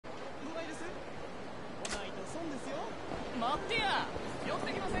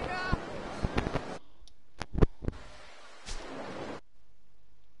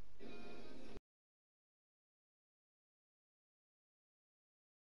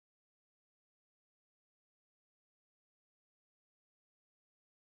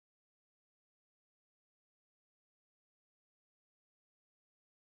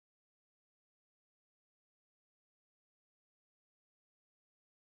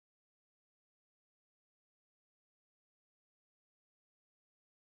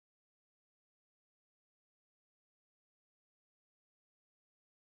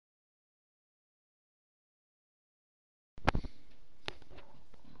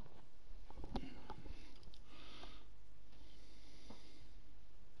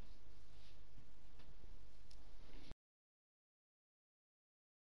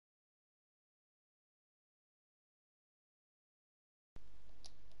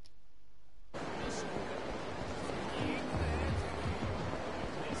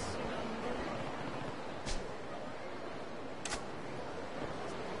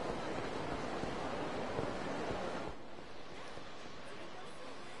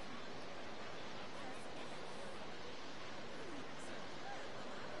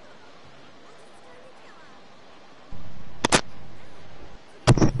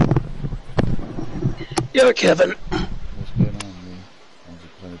Yo, Kevin. What's going on, man? I'm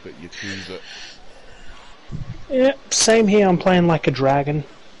just playing a bit Yakuza. Yeah, same here. I'm playing like a dragon.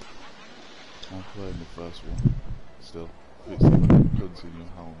 I'm playing the first one. Still. It's continue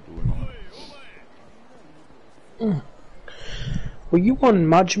how I'm doing on it. Were you on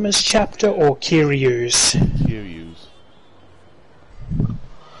Majima's chapter or Kiryu's? Kiryu's.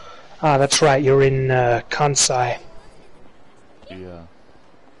 Ah, that's right. You're in Kansai. Yeah.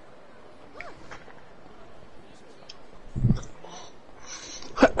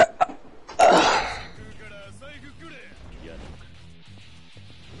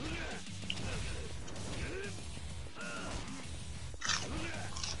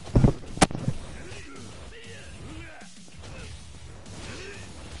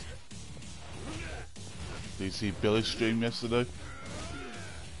 Did you see Billy's stream yesterday?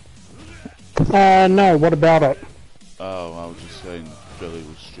 No, what about it? Oh, I was just saying Billy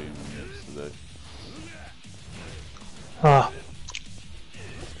was streaming yesterday. Ah.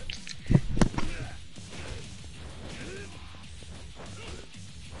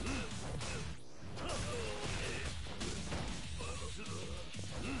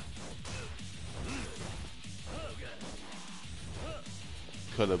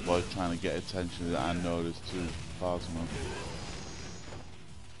 Colour boy trying to get attention that I know there's two parts of him.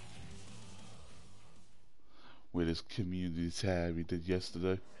 With his community tab he did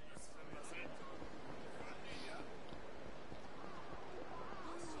yesterday.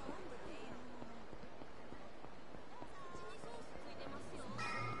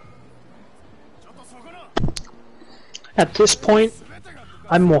 At this point,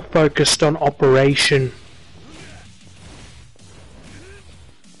 I'm more focused on operation.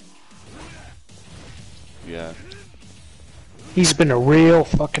 Yeah. He's been a real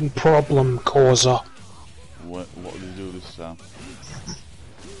fucking problem causer. What did he do this time?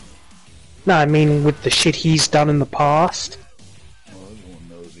 No, I mean with the shit he's done in the past. Well, everyone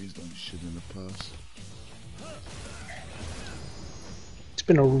knows he's done shit in the past. It's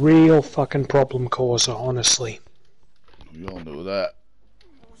been a real fucking problem causer, honestly. We all know that.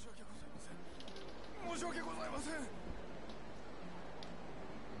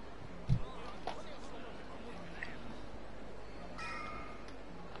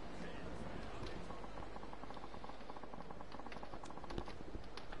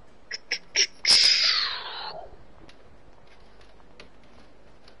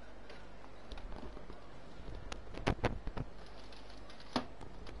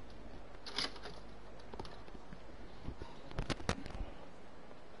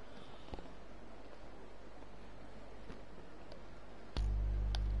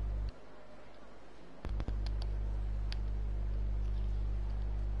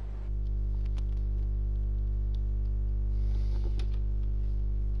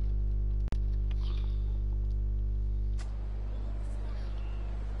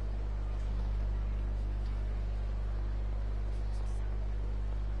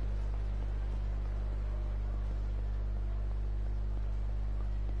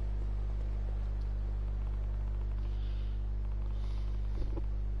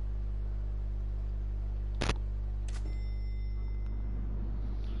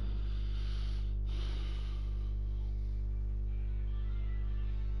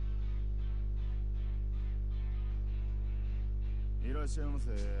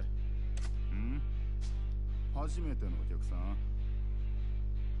 初めてのお客さん。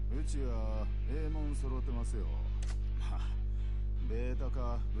うちは A モン揃ってますよ。まあベータ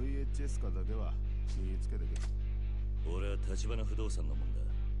か VHS かだけは気ぃつけてくれ。俺は橘不動産のもんだ。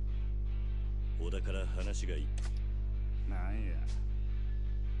小田から話がいい。なんや。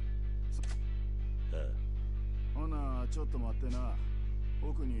ああ。ほなちょっと待ってな。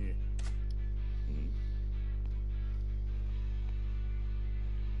奥に。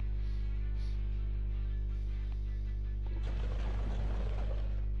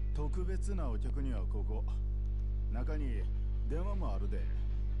特別なお客にはここ。中に電話もあるで。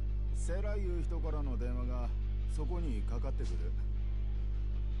セラいう人からの電話がそこにかかってくる。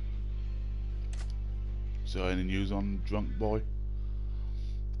So any news on Drunk Boy?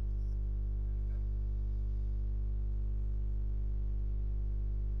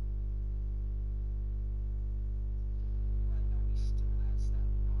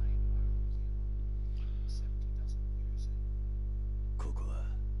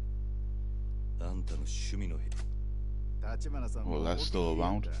 Well, that's still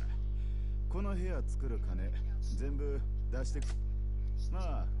around. この部屋作る金全部出してく。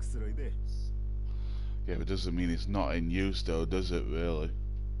まあくつろいで。Yeah, but it doesn't mean it's not in use though, does it really?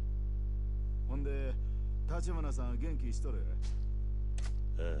 ほんで橘さん元気しとる？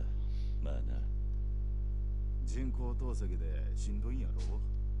ああ、まあな。人工透析でしんどいんやろ？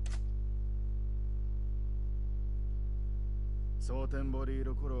蒼天堀い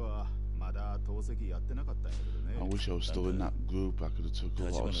る頃はまだ透析やってなかったんやけどね。 I wish I was still in that group. I could have took a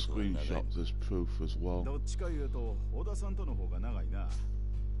lot of screenshots as proof as well. どっちか言うと小田さんとの方が長いな。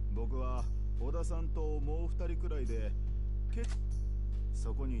僕は小田さんともう2人くらいで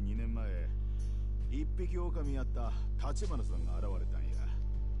そこに2年前一匹狼やった橘さんが現れたんや。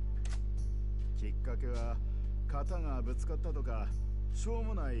きっかけは肩がぶつかったとかしょう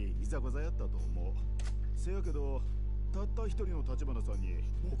もないいざこざやったと思う。せやけどたった一人の橘さんに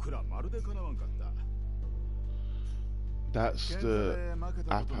僕らまるでかなわんかった。 That's the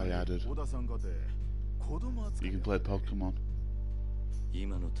app I added. You can play Pokemon.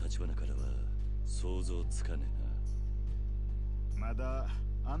 今の橘からは想像つかねえな。まだ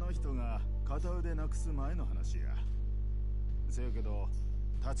あの人が片腕なくす前の話や。せやけど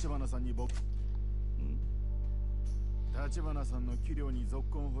橘さんに橘さんの器量にぞっ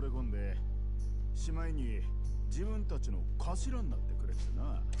こん惚れ込んでしまいに自分たちの頭になってくれて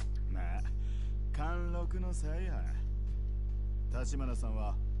な。まあ貫禄の差や。橘さん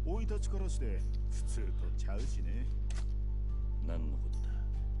は生い立ちからして普通とちゃうしね。何のことだ？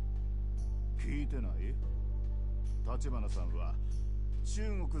聞いてない？橘さんは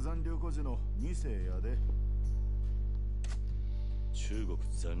中国残留孤児の2世やで。中国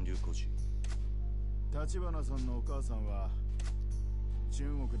残留孤児？橘さんのお母さんは中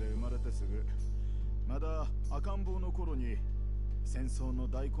国で生まれてすぐまだ赤ん坊の頃に戦争の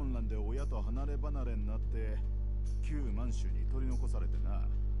大混乱で親と離れ離れになって旧満州に取り残されてな。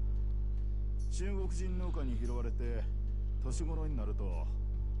中国人農家に拾われて年頃になると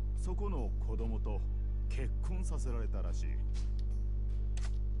そこの子供と結婚させられたらしい。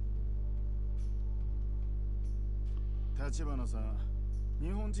橘さん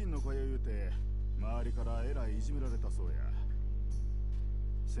日本人の子や言うて周りからえらいいじめられたそうや。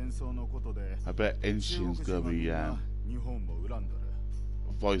戦争のことで I bet Inshin's gonna be 日本も恨んどる。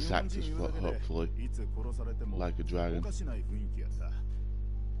 voice actors, but hopefully いつ殺されても like a dragon. おかしない雰囲気やった。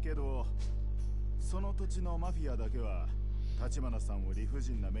けどその土地のマフィアだけは橘さんを理不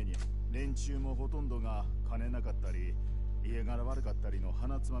尽な目に。連中もほとんどが金なかったり家柄悪かったりの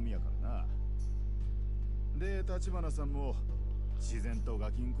鼻つまみやからな。で橘さんも自然と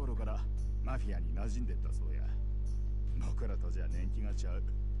ガキン頃からマフィアに馴染んでったそうや。僕らとじゃ年季がちゃう。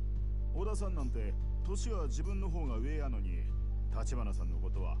小田さんなんて年は自分の方が上やのに橘さんのこ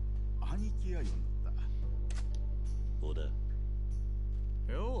とは兄貴や呼んだった。小田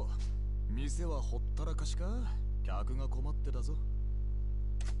よう、店はほったらかしか？客が困ってたぞ。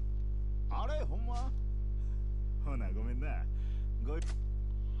あれほんま？ほなごめんな。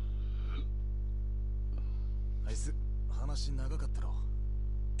あいつ話長かったろ。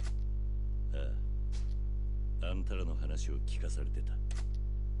ああ、あんたらの話を聞かされてた。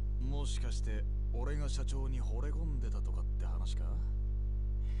もしかして俺が社長に惚れ込んでたとかって話か？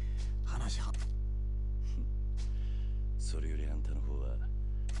話はそれよりあんたの方は。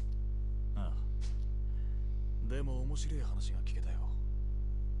ああ、でも面白い話が聞けたよ。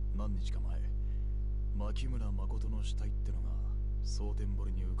何日か前牧村誠の死体ってのが蒼天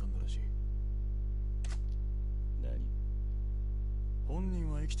堀に浮かんだらしい。何？本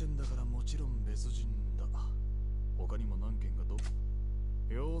人は生きてんだからもちろん別人だ。他にも何件かと。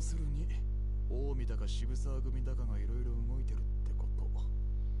要するに近江だか渋沢組だかがいろいろ動いてるってこと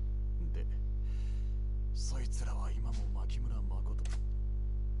で、そいつらは今も牧村誠。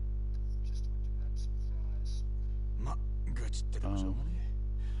ま、愚痴っててもしょうがね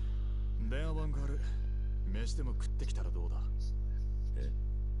え。電話番号ある。飯でも食ってきたらどうだ。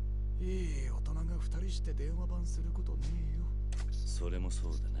いい大人が二人して電話番することねえよ。それもそ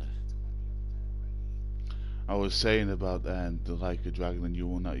うだな。I was saying about the Like a Dragon, the new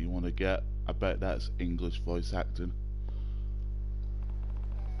one that you want to get. I bet that's English voice acting.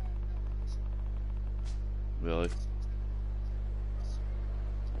 Really?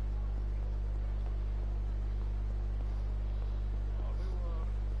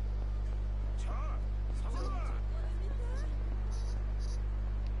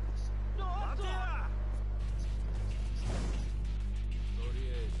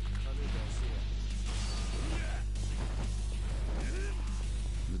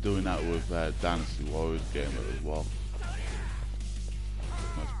 Doing that with Dynasty Warriors game as well.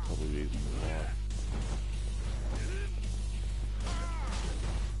 That's probably the reason why.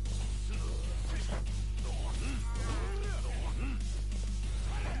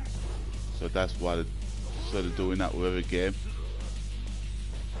 So that's why they're doing that with every game.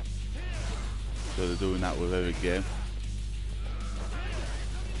 So they're doing that with every game.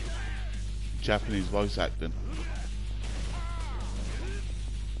 Japanese voice acting.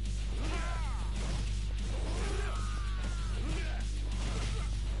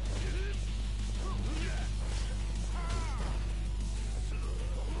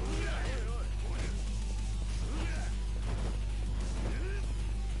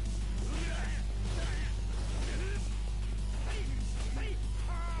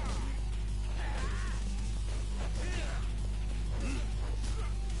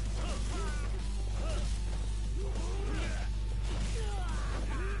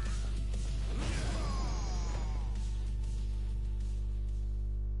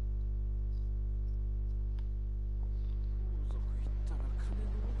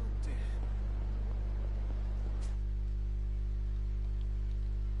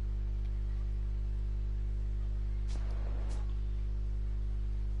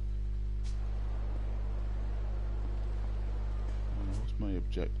 What's my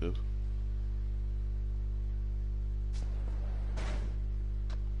objective?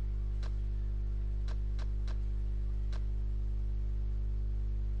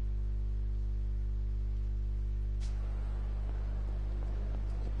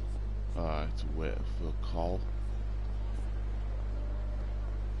 Alright, to wait for a call.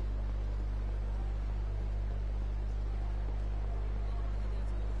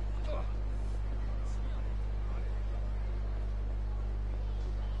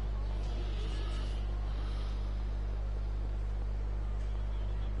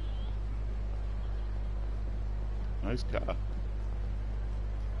 Nice car.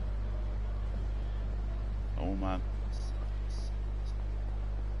 Oh man.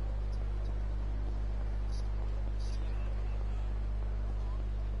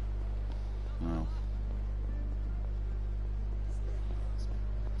 No.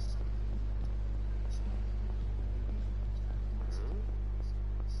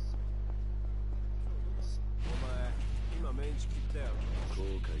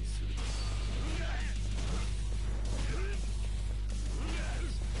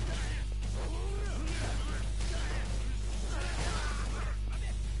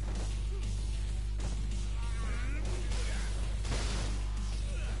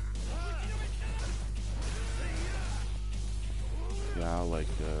 Yeah, I like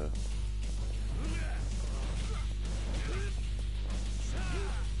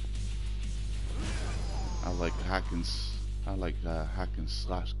hack and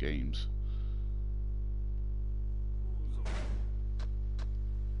slash games.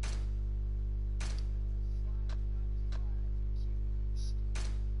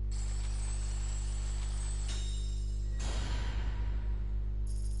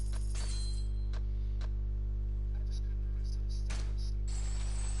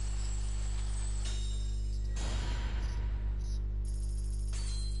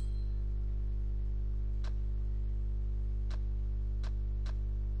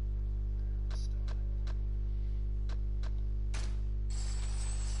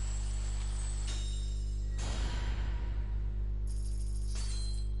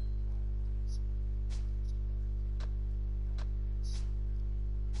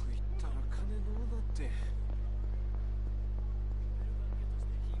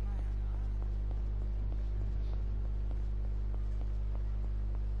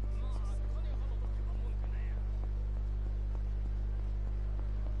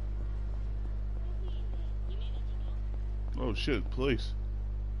 Oh shit, police.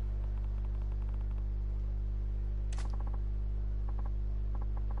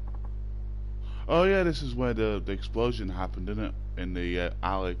 Oh yeah, this is where the explosion happened, didn't it? In the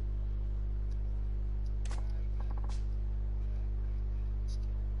alley.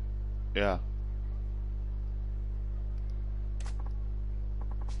 Yeah.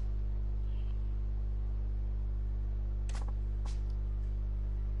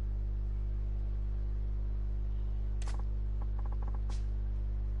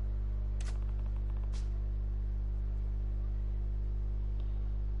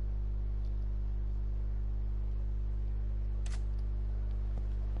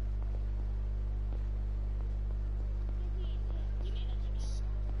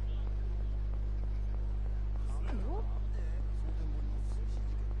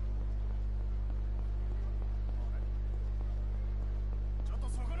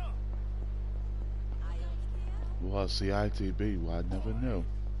 What's the ITB? Well, I'd never know.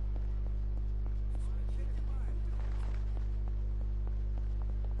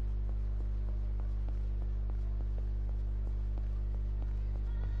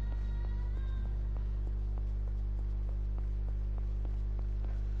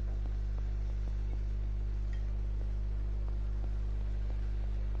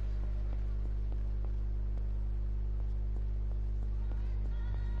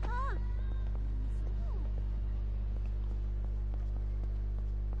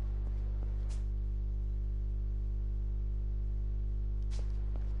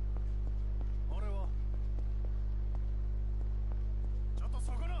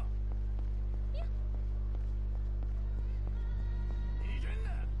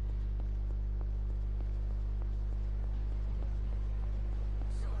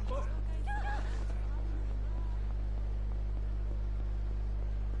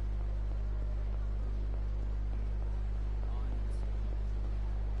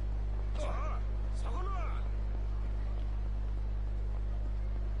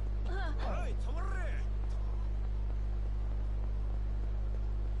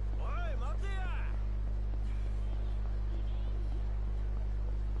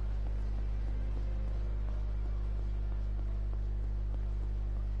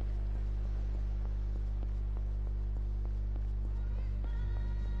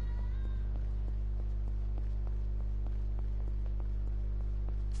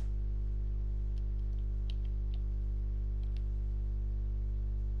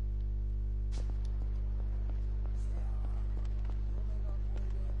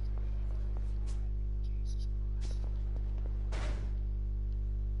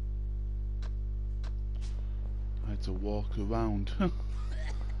 I had to walk around.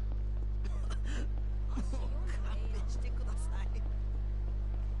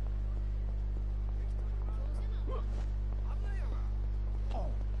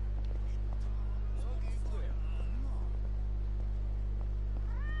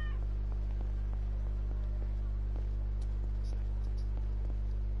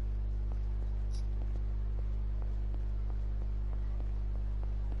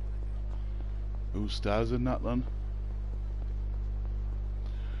 Who stars in that then?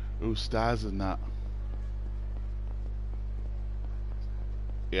 Who stars in that?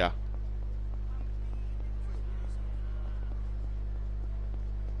 Yeah.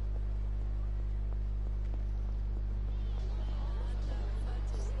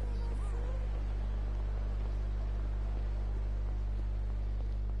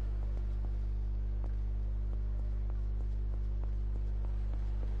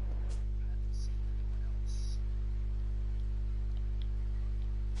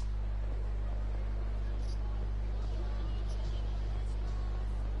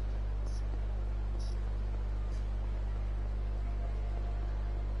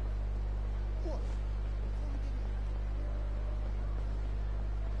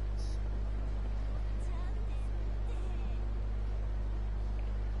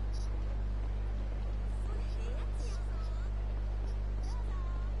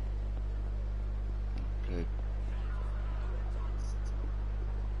 Okay.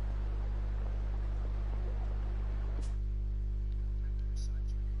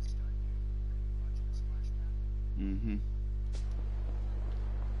 Mm-hmm.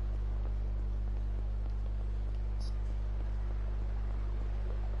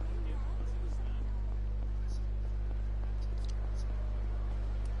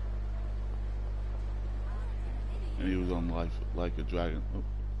 And he was on Life Like a Dragon. Oh,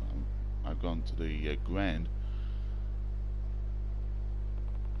 I've gone to the Grand.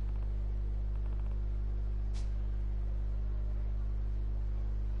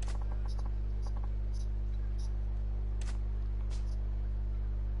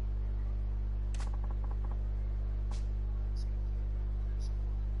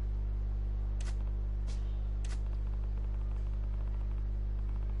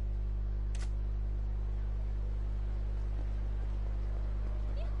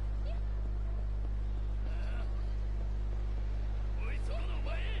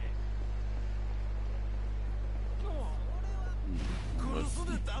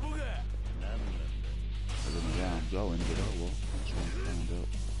 ダボが。I don't know where I'm going, but oh well. I'll try and find out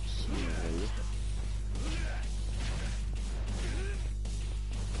sooner or later.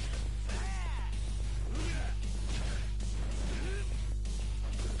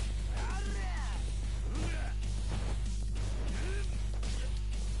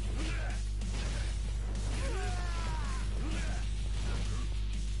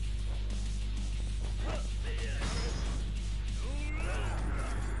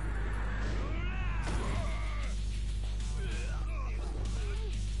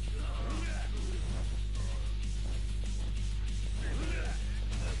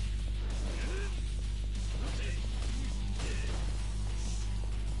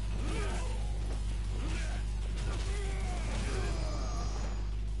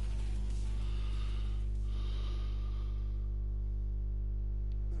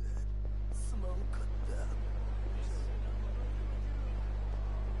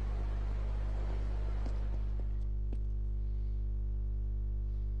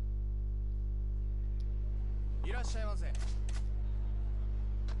いらっしゃいませ。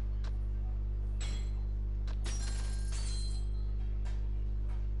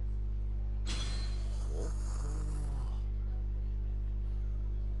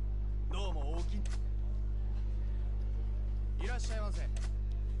どうも大きい。いらっしゃいませ。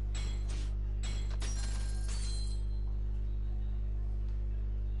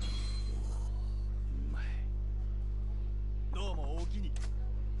どうも大きに。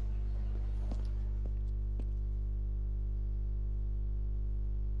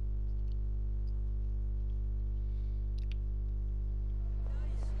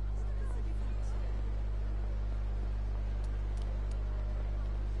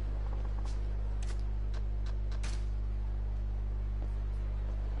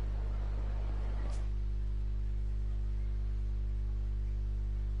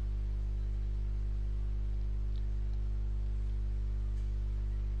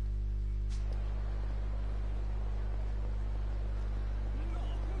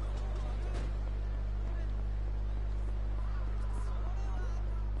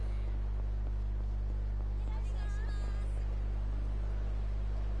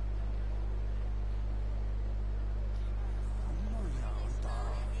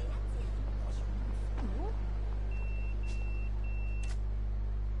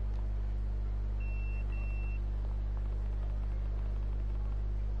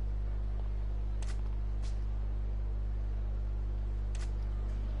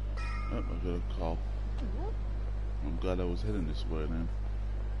Oh, I got a call. I'm glad I was heading this way then.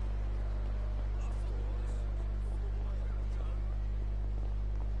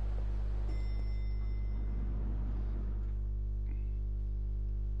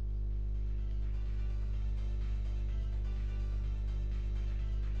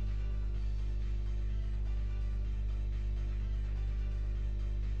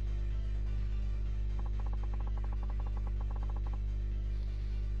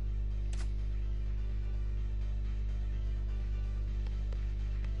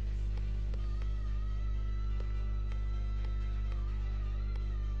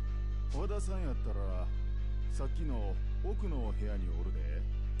小田さんやったらさっきの奥の部屋におるで。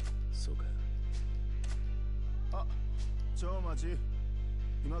そうか。あ、超待ち。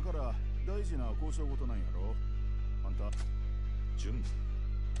今から大事な交渉事なんやろ。あんた準備。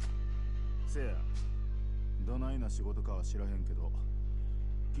せや、どないな仕事かは知らへんけど、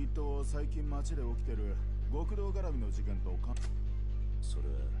きっと最近街で起きてる極道絡みの事件とそれは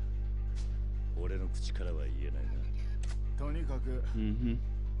俺の口からは言えないな。とにかく、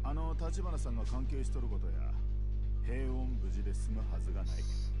あの立花さんが関係しとることや平穏無事で済むはずがない。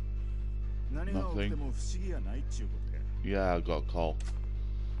何が起きても不思議やないっちゅうことや。Yeah, I got a call.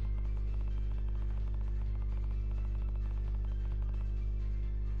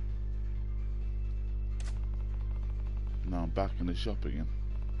 Now I'm back in the shop again.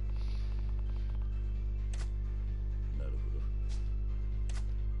 なるほど。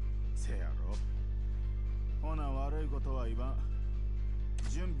せやろ。ほな悪いことは言わん。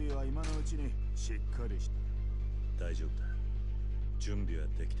準備は今のうちにしっかりし。大丈夫だ。準備は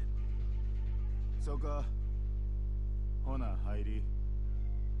できてる。そうか。ほな入り。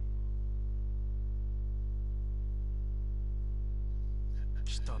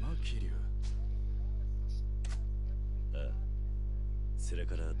来たな桐生。ああ、それ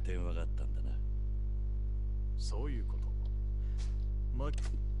から電話があったんだな。そういうこと。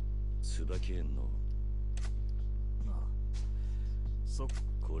椿園のなあ、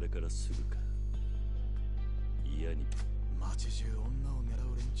これからすぐか。嫌に街中女を狙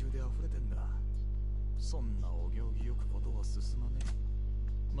う連中で溢れてんだ。そんなお行儀よくことは進まねえ。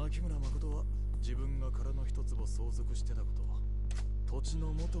牧村誠は自分が殻の一つを相続してたこと、土地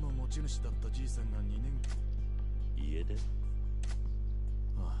の元の持ち主だったじいさんが2年家で。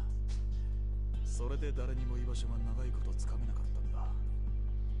ああ、それで誰にも居場所が長いことつかめなかったんだ。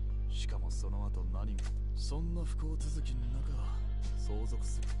しかもその後何が、そんな不幸続きの中相続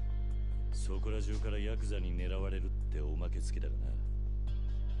する。そこら中からヤクザに狙われるっておまけつきだがな。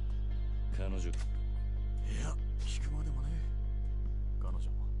彼女、いや、聞くまでもね。彼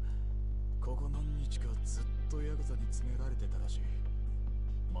女ここ何日かずっとヤクザに詰められてたらしい。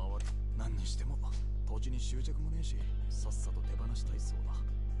周り何にしても土地に執着もねえし、さっさと手放したいそうだ。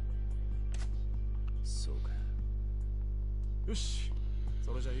そうか。よし、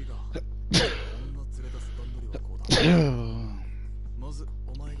それじゃいいか。女連れ出す段取りはこうだ。まず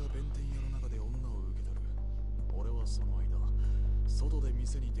お前が弁天屋の中で女を受け取る。俺はその間外で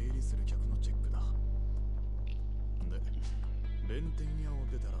店に出入りする客のチェックだ。で、弁天屋を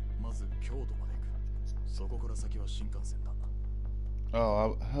出たらまず京都まで行く。そこから先は新幹線だ。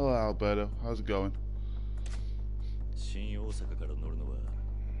 Oh, hello Alberto. How's it going? 新大阪から乗るの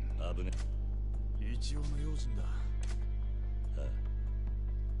は危ね。一応の用心だ。あ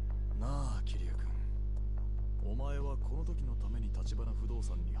なあ、桐生君。お前はこの時のために立花不動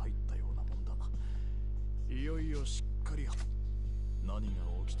産に入ったようなもんだ。いよいよしっかり何が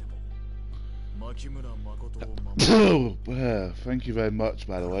起きても牧村誠を守る。Thank you very much,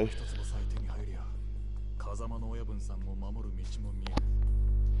 by the way. 一つの祭典に入りゃ風間の親分さんを守る道も見える。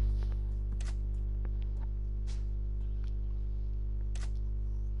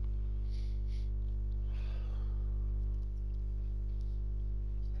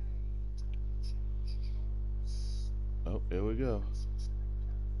Oh, here we go.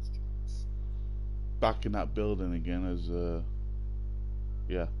 Back in that building again as,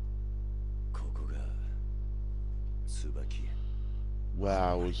 yeah. ここが椿。 Where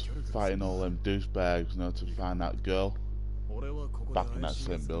I was fighting all them douchebags, you know, to find that girl. 俺はここで Back in that 怪しい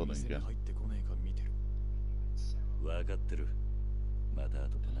same 奴が building 店に again. 入ってこねえか見てる。分かってる。また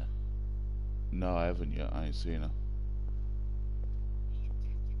後でな。 No, I haven't yet. I ain't seen her.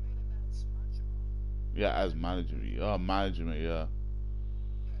 Yeah, as managing me. Oh, managing me, yeah.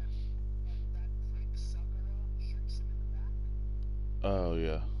 Oh,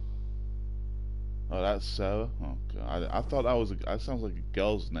 yeah. Oh, that's Sarah? Okay. I thought that was that sounds like a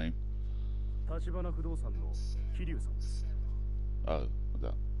girl's name. 立花不動産の桐生さんです。 Oh,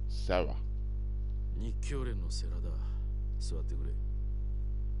 that Sarah. 日教連の世良だ。座ってくれ。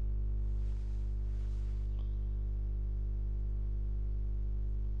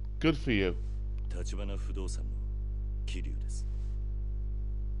Good for you. 立花不動産の桐生です。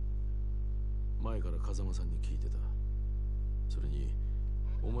前から風間さんに聞いてた。それに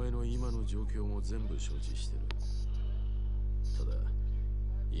お前の今の状況も全部承知してる。ただ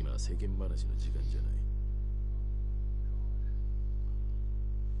今世間話の時間じゃない。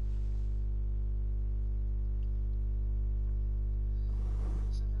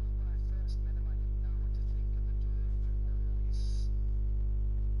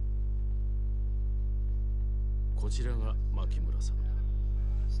こちらが牧村さんだ。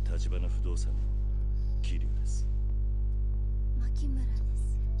立花不動産の桐生です。牧村で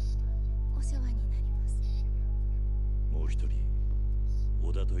す。お世話になります。もう一人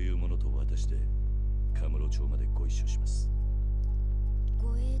小田という者と私でカムロ町までご一緒します。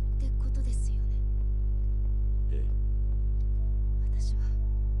護衛ってことですよね。ええ。私は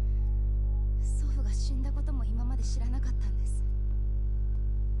祖父が死んだことも今まで知らなかったんです。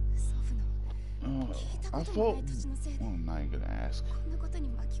祖父の I thought. Oh, now you're gonna ask. こんなことに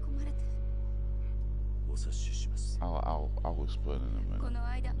巻き込まれて。お察しします。I'll explain in a こ minute. の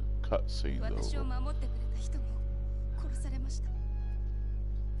間 Cutscene 私を over. 守ってくれた人も殺されました。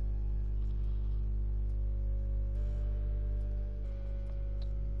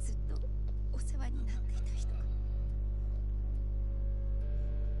ずっとお世話になっていた人が。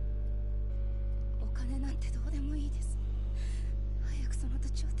お金なんてどうでもいいです。早くその土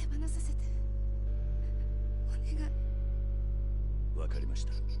地を手放させて。お願い。わかりまし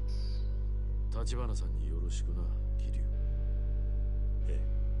た。立花さんによろしくな、桐生。ええ。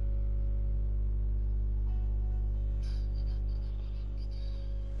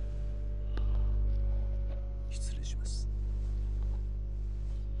失礼します。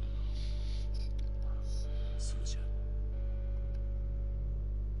それじゃ。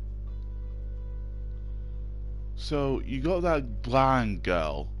So you got that blind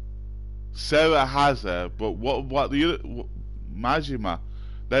girl. Sarah has her, but what the other Majima?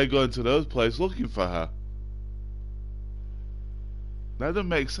 They're going to those places looking for her. That doesn't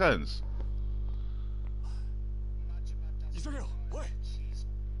make sense. 急げよ、おい。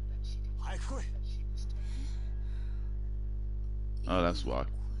Oh, that's why.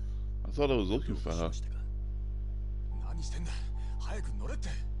 I thought I was looking for her. 何してんだ。早く乗れって。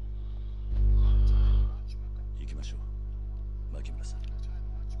行きましょう、牧村さん。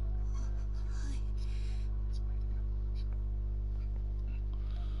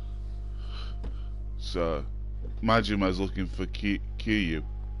So, Majima's looking for Kiryu.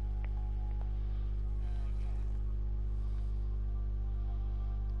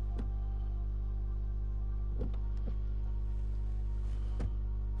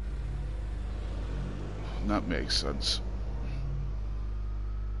 That makes sense.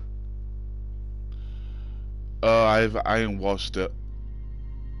 I ain't watched it,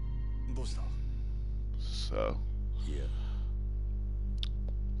 どうした。 so いや、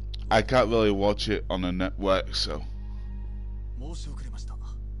 I can't really watch it on a network. So 申し遅れました。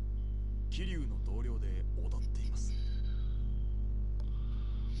桐生の同僚で踊っています。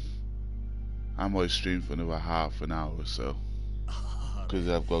 I'm only streaming for another half an hour or so あ because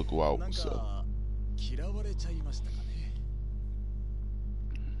I've got to go れ、な out. ん So か嫌われちゃいましたかね。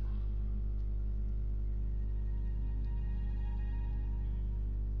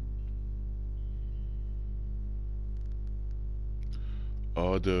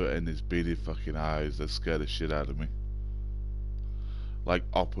 Order and his beady fucking eyes, that scared the shit out of me. Like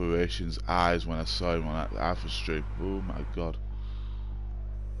Operation's eyes when I saw him on that Alpha stream. Oh my god.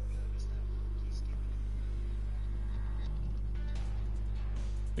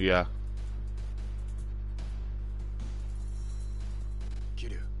 Yeah. 桐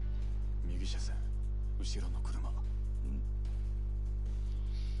生、右車線、後ろの車。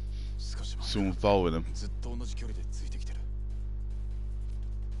少し前 Someone following him. ずっと同じ距離でついてきてる。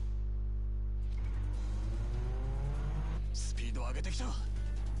スピード上げてきた。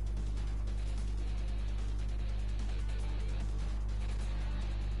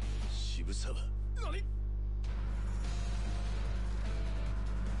渋沢。何？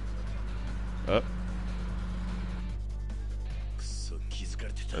 Oh, くそ、気づか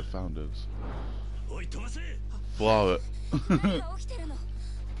れてた。 they found us. おい、飛ばせ。 Blow it. 何が起きてるの？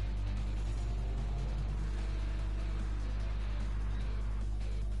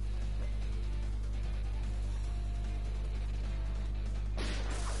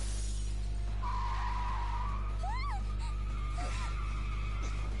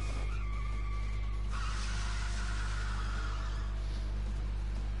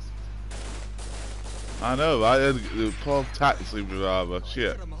 I know, right? The poor taxi driver.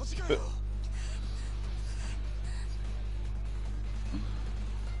 Shit. マジかよ。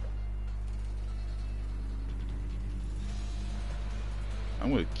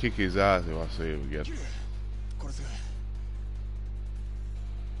 I'm gonna kick his ass if I see him again. 桐生、これすが。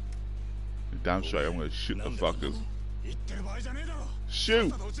 Damn straight, I'm gonna shoot the fuckers. 言ってる場合じゃねえだろ。 Shoot!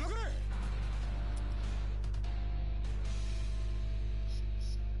 さっさと撃ちまくれ。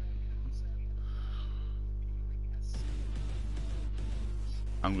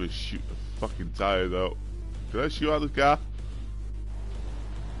 I'm gonna shoot the fucking tires out. Did I shoot out the car?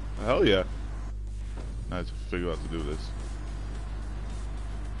 Hell yeah. I have to figure out how to do this.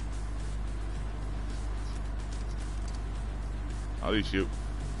 How do you shoot?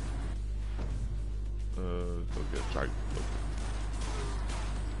 Go get a track.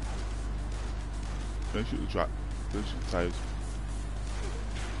 Don't shoot the track. Don't shoot the tires.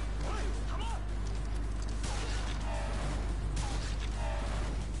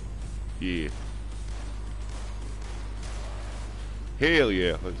 Yeah. Hell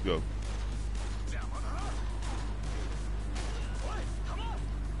yeah, let's go.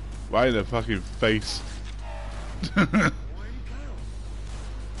 Right in the fucking face.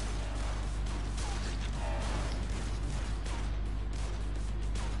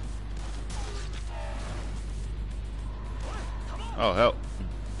 Oh hell.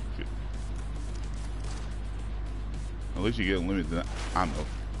 At least you get limited ammo.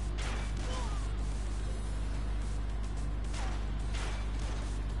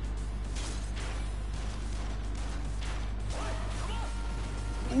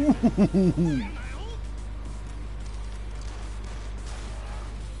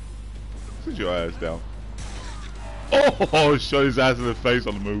 Sit your ass down. Oh, shot his ass in the face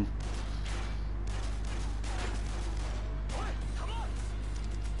on the move.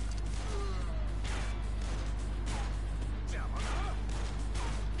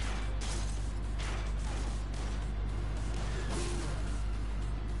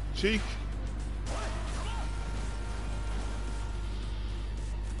 Cheek.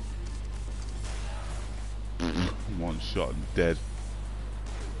 One shot and dead.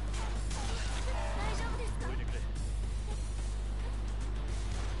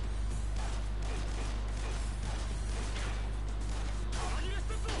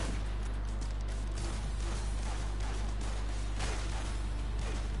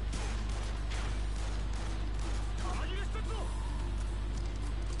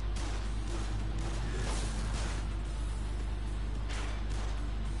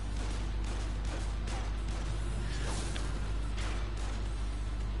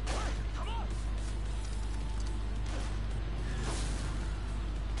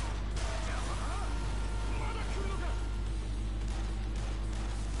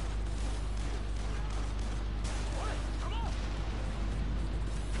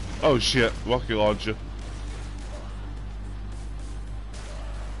 Oh shit, rocket launcher.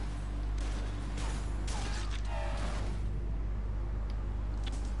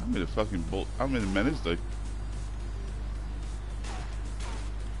 I'm in a fucking bull. I'm in a menace, dude.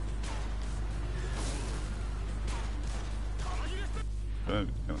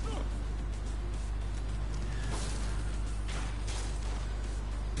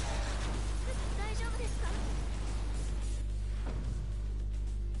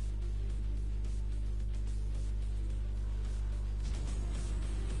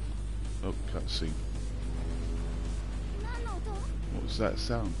 Oh, cutscene. What was that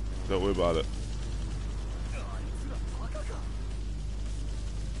sound? Don't worry about it.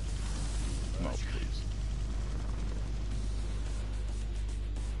 No, please.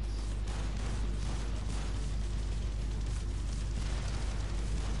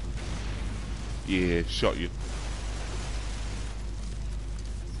 Yeah, shot you.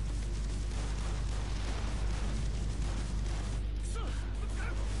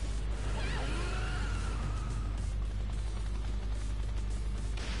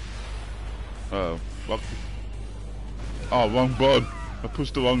 Oh, rocket. Oh, wrong button. I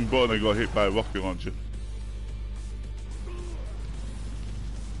pushed the wrong button. I got hit by a rocket launcher.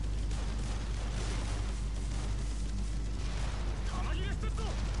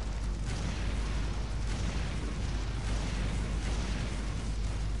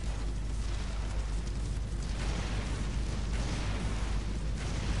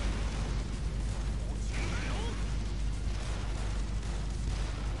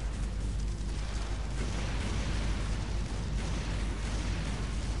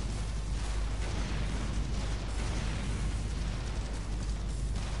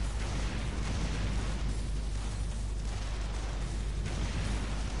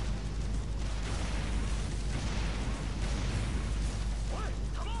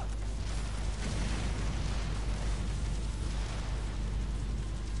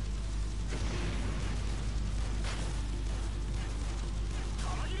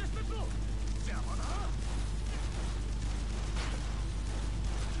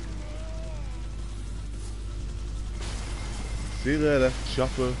 See you later,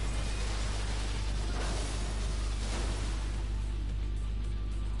 chopper.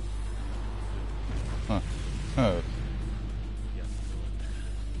 Huh.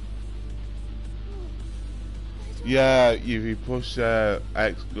 Yeah, if you push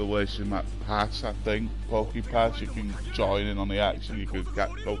exclamation mark pass, I think, Pokepass, you can join in on the action, you can get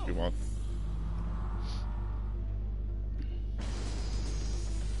Pokemon.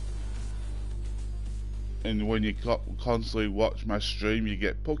 And when you constantly watch my stream, you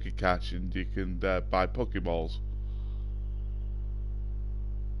get Pokecash and you can buy Pokeballs.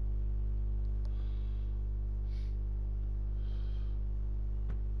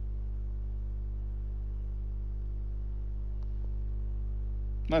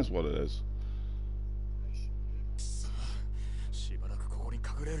 That's what it is.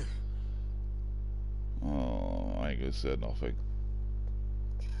 Oh, I ain't gonna say nothing.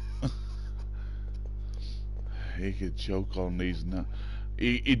 He could choke on these nuts.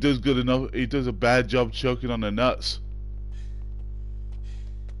 He does good enough. He does a bad job choking on the nuts.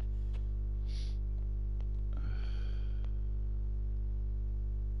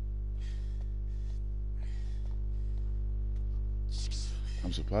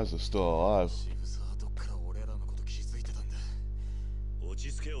 I'm surprised they're still alive. 落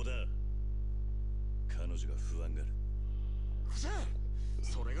ち着けよだ。彼女が不安がる。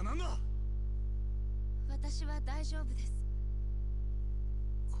それがなんだ。私は大丈夫です。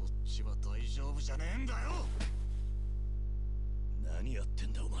こっちは大丈夫じゃねえんだよ。何やって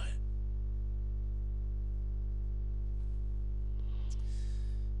んだお前。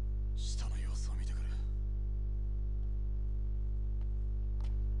下の様子を見てくる。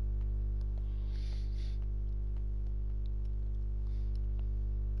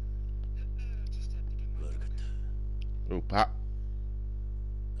悪かった。 Oh, Pat.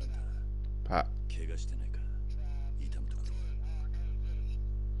 あんた Pat. 怪我してないか。痛むところ。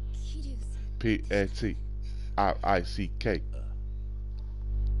桐生さん。 P-A-T-R-I-C-K.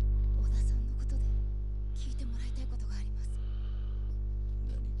 小田さんのことで聞いてもらいたいことがあります。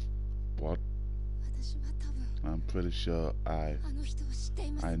何？ What? 私は多分 I'm pretty sure あの人を知って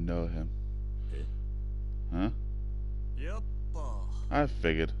います。 I know him. え？ Huh? やっぱ I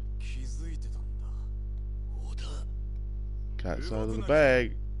figured. 気づいてたんだ。小田。 Cat's out of the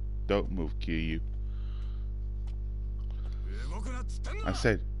bag. Don't move, Kiryu. 動くなっつってん I だ。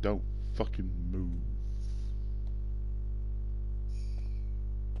 said, don't fucking move.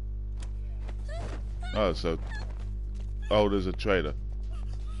 Oh, so... Oh, there's a traitor.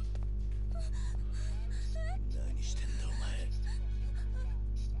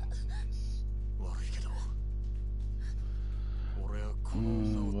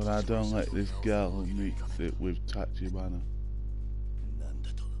 I don't let this girl meet it with Tachibana.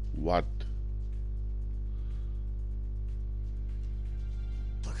 What?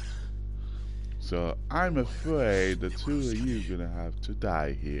 So I'm afraid the two of you are gonna have to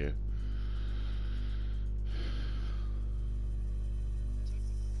die here.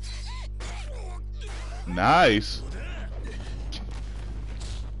 Nice.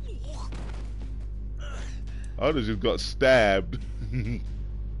 Oda just got stabbed.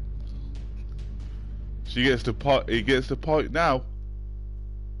 She gets the point. He gets the point now.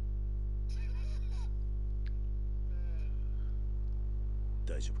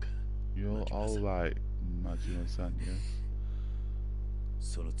 You're all right, Majima-san.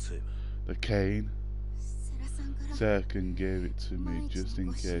 Yes. The cane. Serkan gave it to me just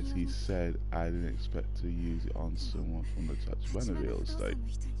in case he said I didn't expect to use it on someone from the Tachibana real estate.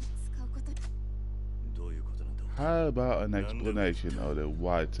 How about an explanation of the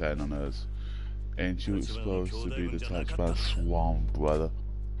white tan on us? Ain't you supposed to be the Tachibana swan, brother?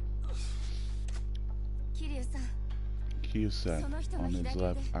 Kiryu-san, on his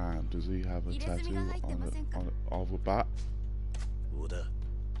left arm, does he have a tattoo of a bat?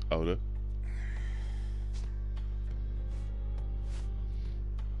 Oda?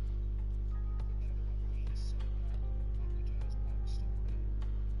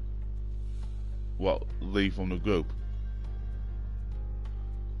 What, leave from the group?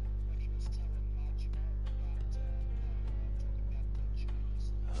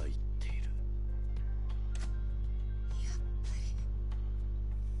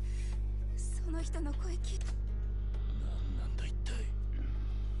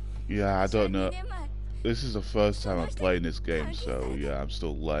 Yeah, I don't know. This is the first time I'm playing this game, so yeah, I'm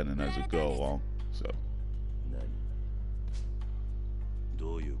still learning as I go along. So.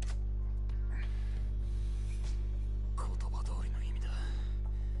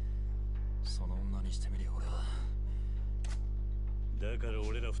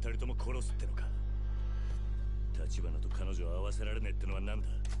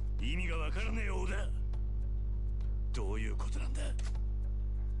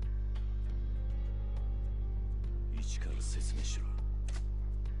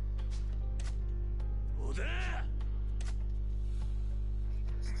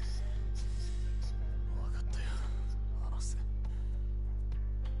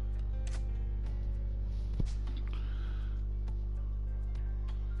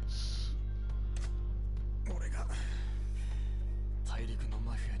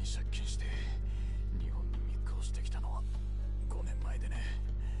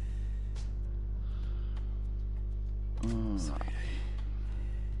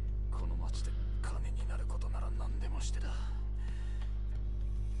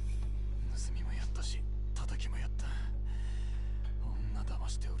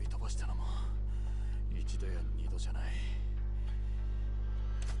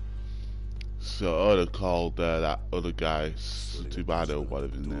 So Oda called that other guy Tsubado,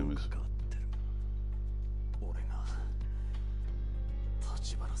 whatever his name is.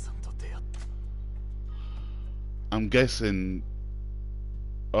 I'm guessing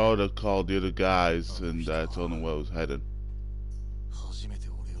Oda called the other guys and told them where I was heading.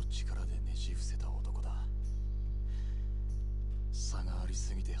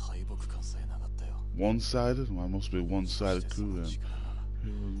 One-sided? Well, I must be one-sided crew then.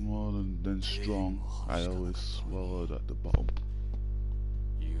 It was more than strong. I always swallowed at the bottom.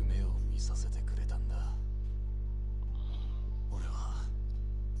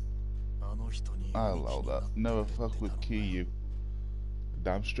 I'll allow that. Never fuck with Kiryu.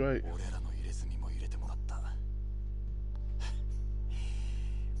 Damn straight.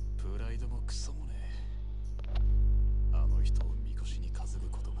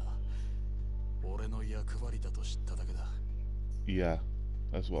 Yeah,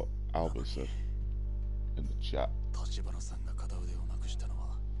 that's what Albert said in the chat.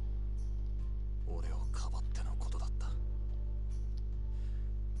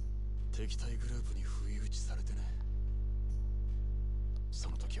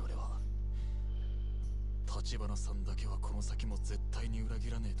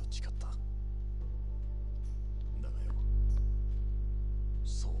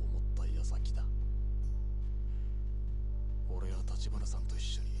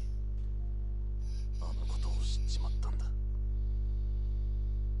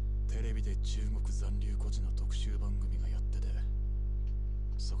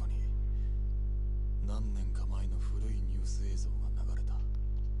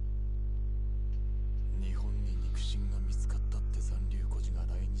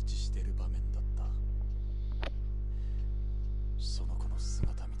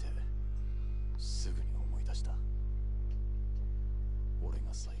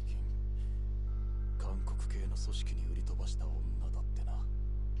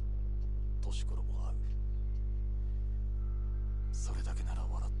 年頃も会う。それだけなら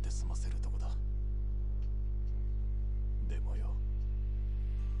笑って済ませるとこだ。でもよ、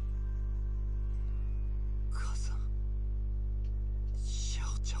母さん、シ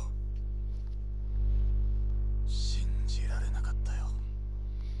ャオチャオ、信じられなかったよ。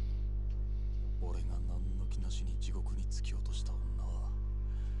俺が何の気なしに地獄に突き落とした女は、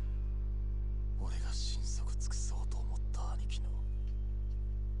俺が心底尽くそうと思った兄貴の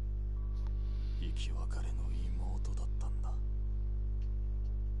生き別れの妹だったんだ。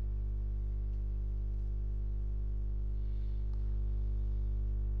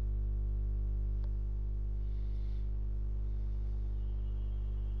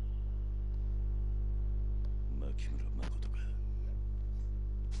牧村誠か。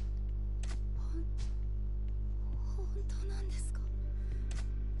本当なんですか？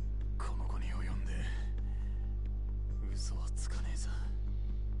この子に及んで嘘はつかねえさ。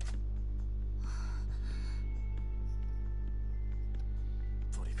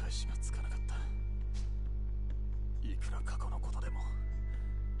取り返しがつかなかった。いくら過去のことでも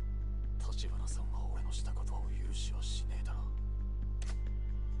橘さんは俺のしたことを許しはしねえだろう。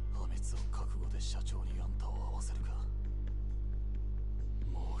破滅を覚悟で社長にあんたを会わせるか。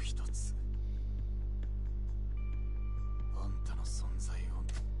もう一つ、あんたの存在を。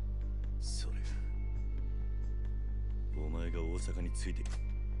それがお前が大阪について。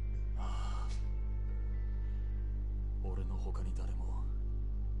ああ、俺の他に誰も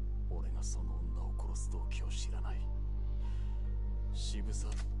俺がその女を殺す動機を知らない。渋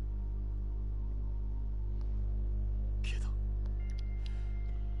沢けど、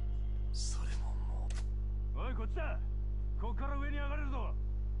それももおいこっちだ。こっから上に上がれるぞ。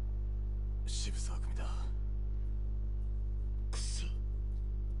う渋沢組だ。くそ。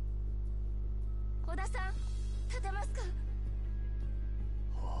小田さん、立てますか？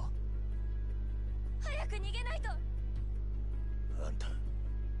は早く逃げないと。あんた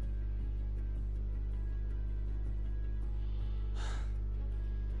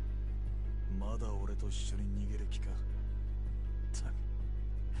まだ俺と一緒に逃げる気か。ったく、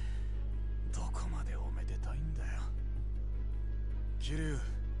どこまでおめでたいんだよ。桐生、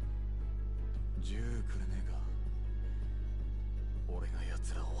銃くれねえか。俺が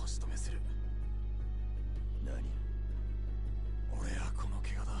奴らを足止めする。何？俺はこの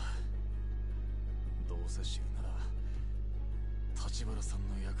怪我だ。どうせ死ぬなら立花さん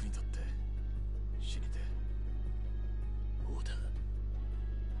の役に立って死にてえ。そうだ。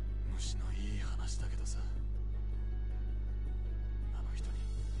虫のいい話だけどさ、あの人に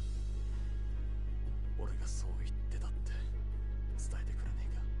俺がそう言ってたって伝えてくれね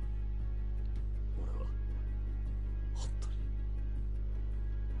えか。俺は本当に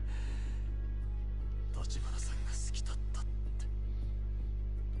立花さんが好きだったって。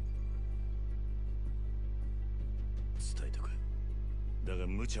伝えとく。だが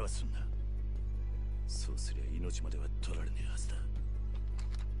無茶はすんな。そうすりゃ命までは取られねえはずだ。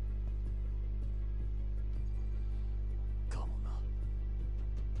かもな。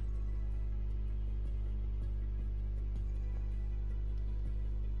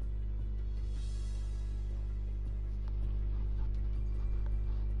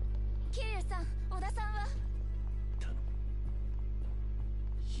桐生さん、小田さんは？頼む。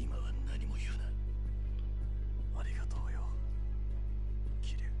今は何も言うな。ありがとうよ、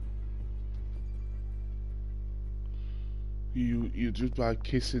桐生。You just by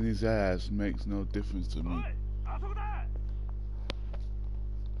kissing his ass makes no difference to お me. い、あそこだ。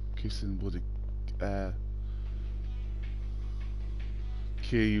 Kissing bloody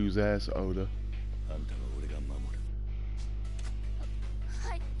Kiryu's ass odor. あんたは俺が守る。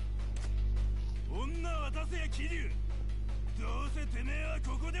はい。女渡せや桐生。どうせてめえは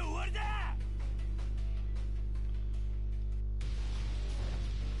ここで終わりだ。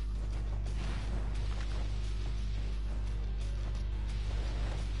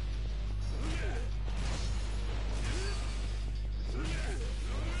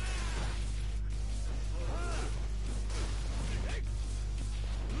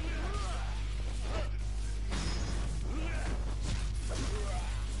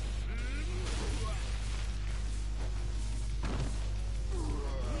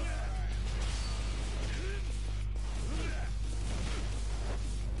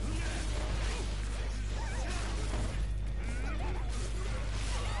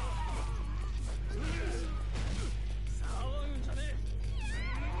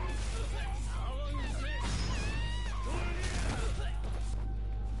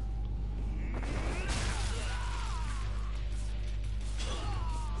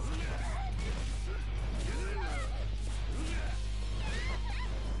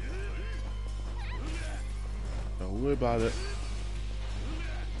Don't worry about it.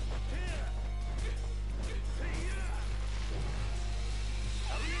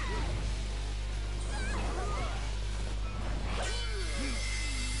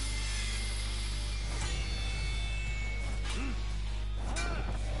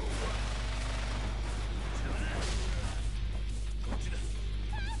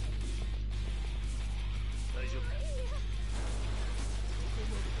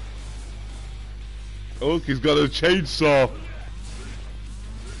 Oh, look, he's got a chainsaw.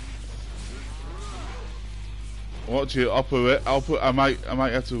 Watch it, operate. I might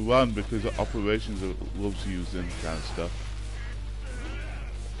have to run because operations loves using kind of stuff.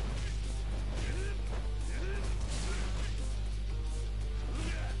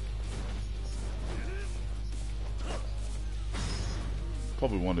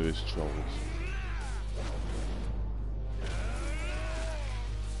 Probably one of his trolls.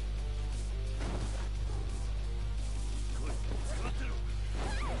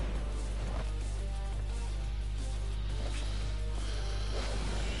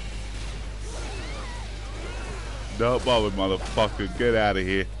 Don't bother, motherfucker. Get out of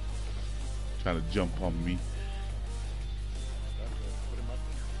here. Trying to jump on me.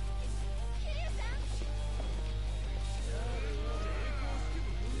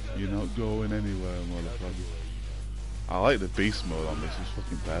 You're not going anywhere, motherfucker. I like the beast mode on this. It's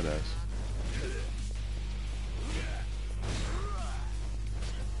fucking badass.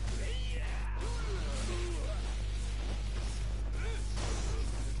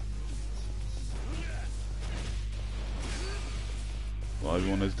 Well,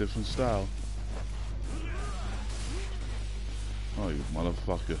 everyone has different style. Oh, you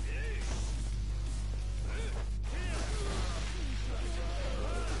motherfucker.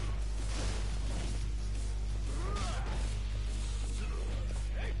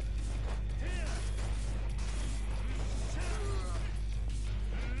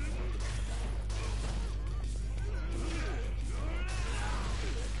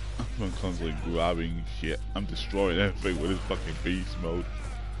 I'm constantly grabbing shit. I'm destroying everything with this fucking beast mode.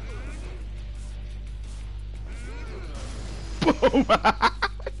 Boom!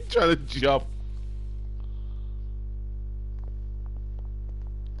 Trying to jump.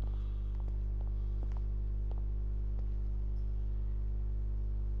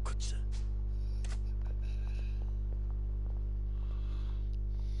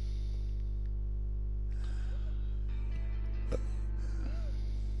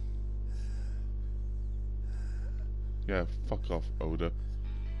 Yeah, fuck off, Oda.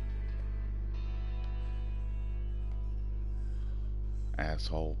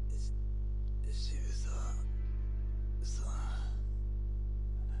 Asshole.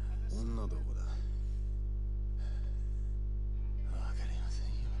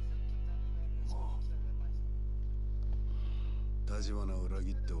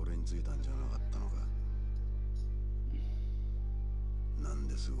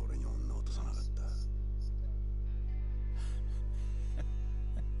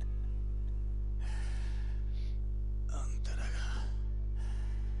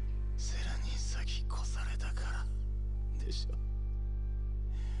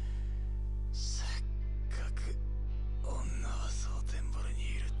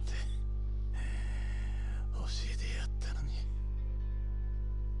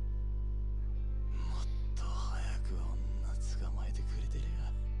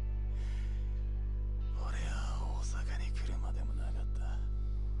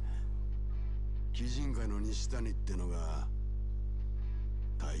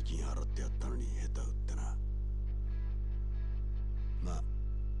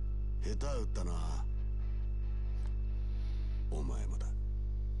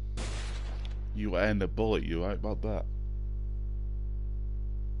 You end a bullet, you right about that?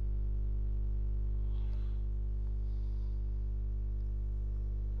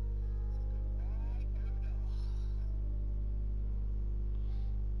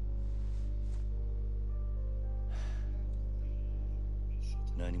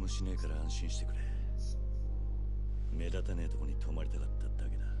何もしねえから安心してくれ。目立たねえとこに泊まりたかっただ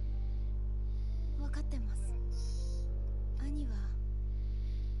けだ。分かってます。兄は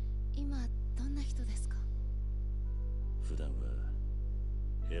今どんな人ですか？普段は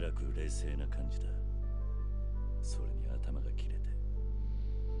えらく冷静な感じだ。それに頭が切れて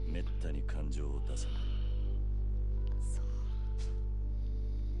めったに感情を出さない。そう。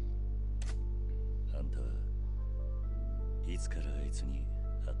あんたはいつからあいつに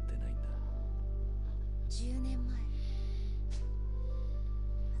会ってないんだ？10年前、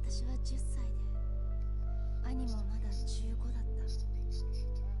私は10歳で兄もまだ15だった。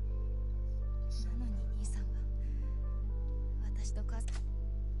なのに兄さんは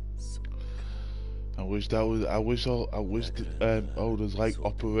I wish that was. I wish Oda's like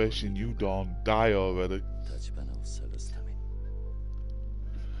Operation U Dawn die already. 立花を探すために。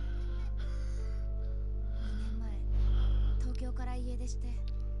2年前、東京から家出して、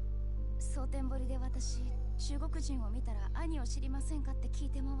蒼天堀で私、中国人を見たら兄を知りませんかって聞い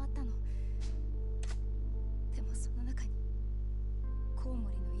て回ったの。でもその中に、コウモ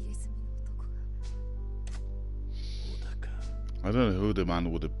リの入れ墨の男が。小高。I don't know who the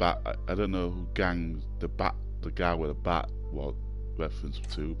man with the bat. I don't know who gang the guy with the bat was reference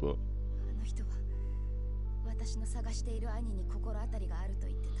to, but. あの人は私の探している兄に心当たりがあると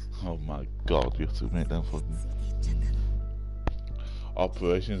言ってた。Oh my god, you have to make them fucking. ついていっちゃったの。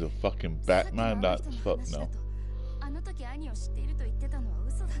Operations of fucking Batman. That's fuck no. あの時兄を知っていると言ってたのは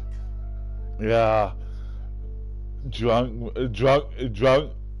嘘だった。Yeah. Drunk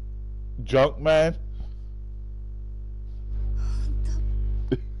man. 本当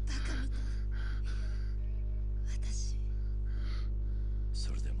バカみたい。私。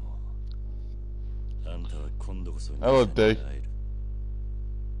それでもあんたは今度こそ Hello, Dave.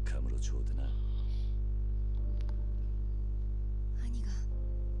 カムロ町でな。兄が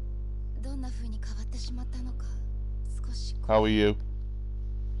どんな風に変わってしまったのか少し。 How are you?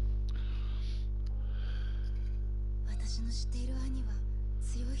 私の知っている兄は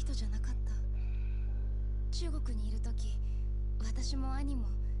強い人じゃなかった。中国にいる時、私も兄も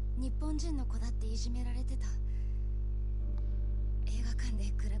日本人の子だっていじめられてた。映画館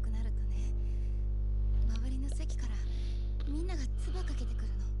で暗くなるとね、周りの席からみんなが唾かけてくる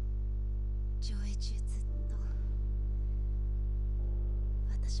の。上映中ずっと。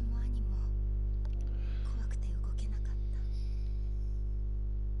私も兄も怖くて動けなかった。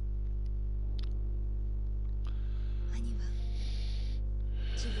兄は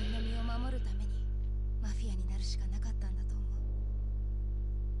自分の身を守るためにマフィアになるしかなかったんだと思う。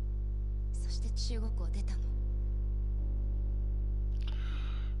そして中国を出たの。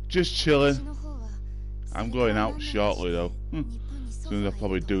 Just chilling. 私の方は I'm going out shortly though. As soon as I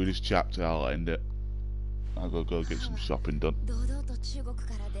probably do this chapter, I'll end it. I'll go get some shopping done. 堂々と中国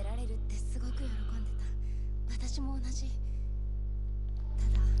から出られるってすごく喜んでた。私も同じ。た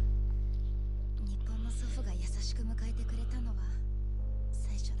だ日本の祖父が優しく迎えてくれたのは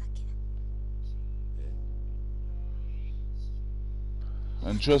最初だけ。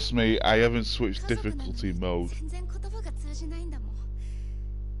 And trust me, I haven't switched 家族なのに difficulty mode. 全然言葉が通じないんだもん。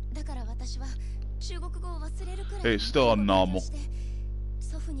だから私は中国語を忘れるくらい It's still on normal.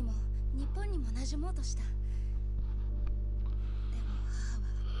 祖父にも日本にも馴染もうとした。でも母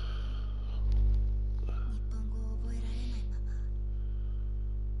は日本語を覚えられないまま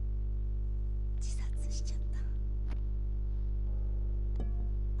自殺しちゃった。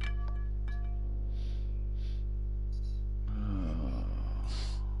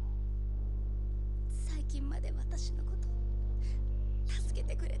最近まで私のこと助け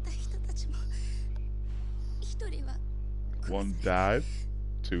てくれた人たちも一人は One died,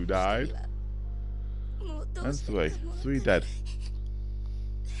 two died, and three. Three dead.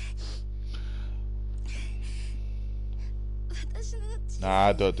 私の Nah,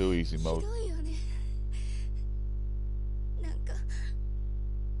 I don't do easy ひ mode. どいよね。なんか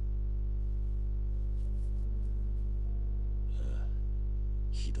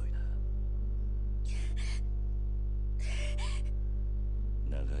ひどいな。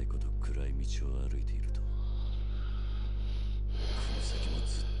長いこと暗い道を歩いていると、この先も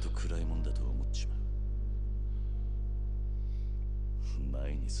ずっと暗いもんだと思っちまう。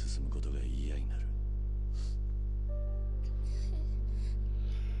前に進むことが嫌になる。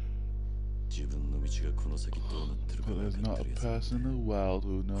自分の道がこの先どうなってるか But 分 there's かっ not て a るやつ。 person in the world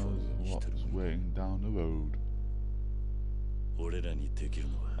who knows what's waiting down the road. 俺らにできる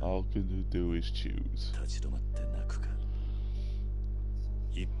のは All can do is choose. 立ち止まって泣くか、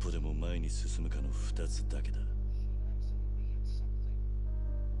一歩でも前に進むかの二つだけだ。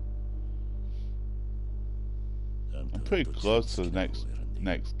I'm pretty close to the next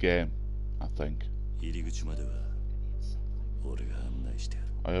game, I think. 入り口までは俺が案内してやる。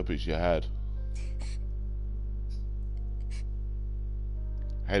 I hope it's your head.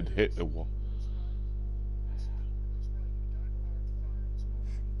 Head hit the wall.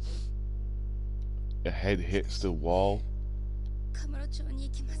 The head hits the wall. カムロ町に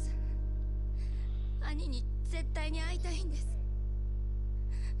行きます。兄に絶対に会いたいんです。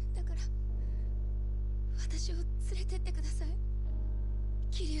だから私を連れてってください、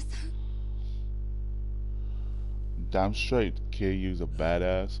桐生さん。 Damn straight, Kiryu's a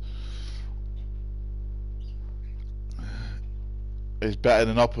badass. It's better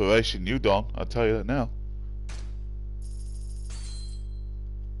than Operation U Dawn, I'll tell you that now.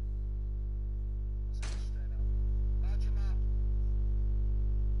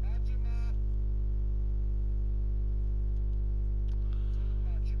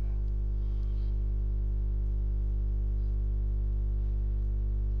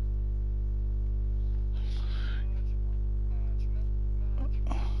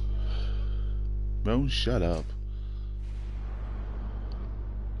 Ron, shut up.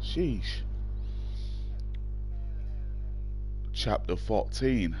 Sheesh. Chapter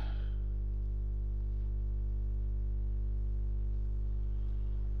 14.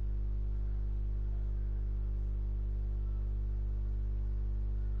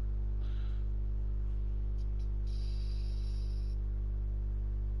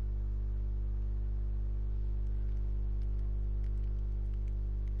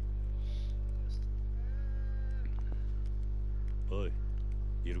おい、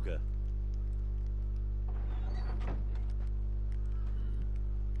いるか。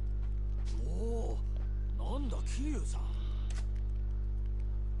おお、なんだ桐生さん。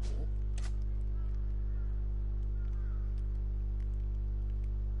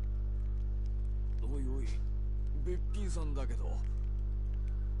おいおい、ベッキーさんだけど、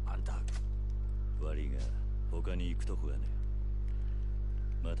あんた悪いが他に行くとこがね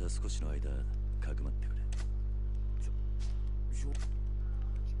え。また少しの間かくまってくれ。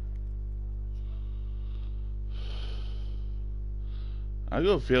I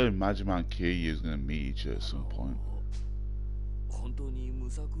got a feeling Majima and Kiryu is going to meet each other at some point. 本当にむ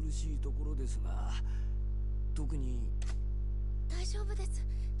さ苦しいところですが、特に大丈夫です。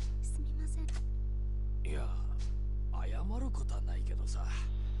すみません。いや、謝ることはないけどさ。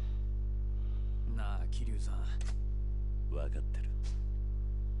なあ、桐生さん。分かってる。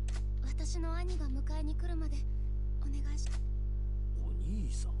私の兄が迎えに来るまでお願いし。お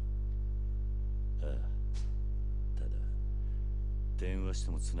兄さん。ああ、ただ電話し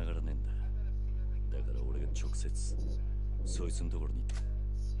ても繋がらねえんだ。だから俺が直接そいつのところに。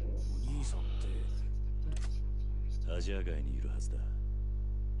お兄さんってアジア街にいるはずだ。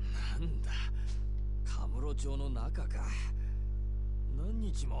なんだ、カムロ町の中か。何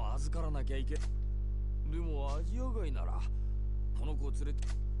日も預からなきゃいけ。でもアジア街ならこの子を連れて。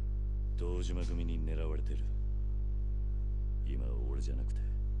堂島組に狙われてる。今は俺じゃなくて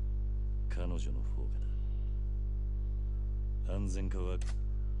彼女の方がだ。安全かは。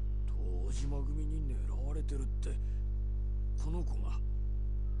堂島組に狙われてるってこの子が。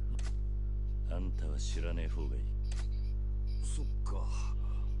あんたは知らねえ方がいい。そっか。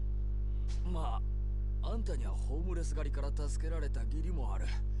まああんたにはホームレス狩りから助けられた義理もある。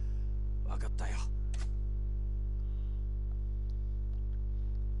分かったよ。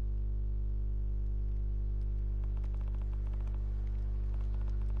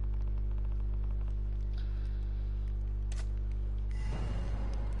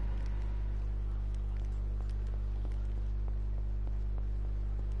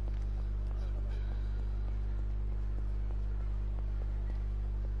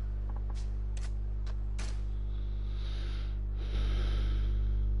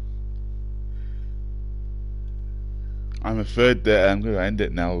I'm afraid that I'm going to end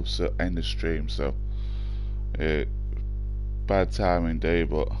it now, so end the stream, so bad timing day,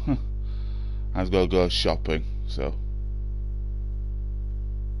 but I was going to go shopping, so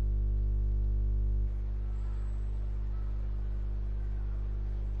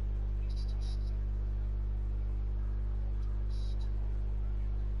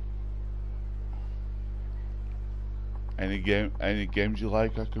any games you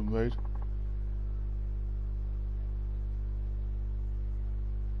like I can raid?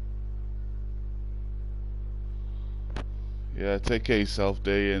 Yeah, take care of yourself,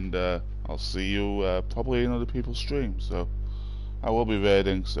 D, and I'll see you probably in other people's streams. So I will be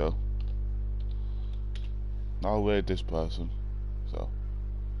raiding, so I'll raid this person. So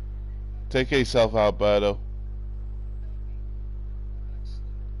take care of yourself, Alberto.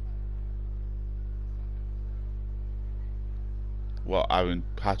 What, having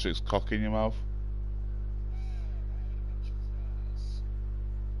Patrick's cock in your mouth?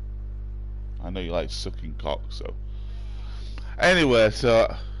 I know you like sucking cock, so. Anyway,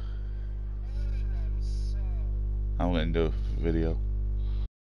 so I'm going to do a video.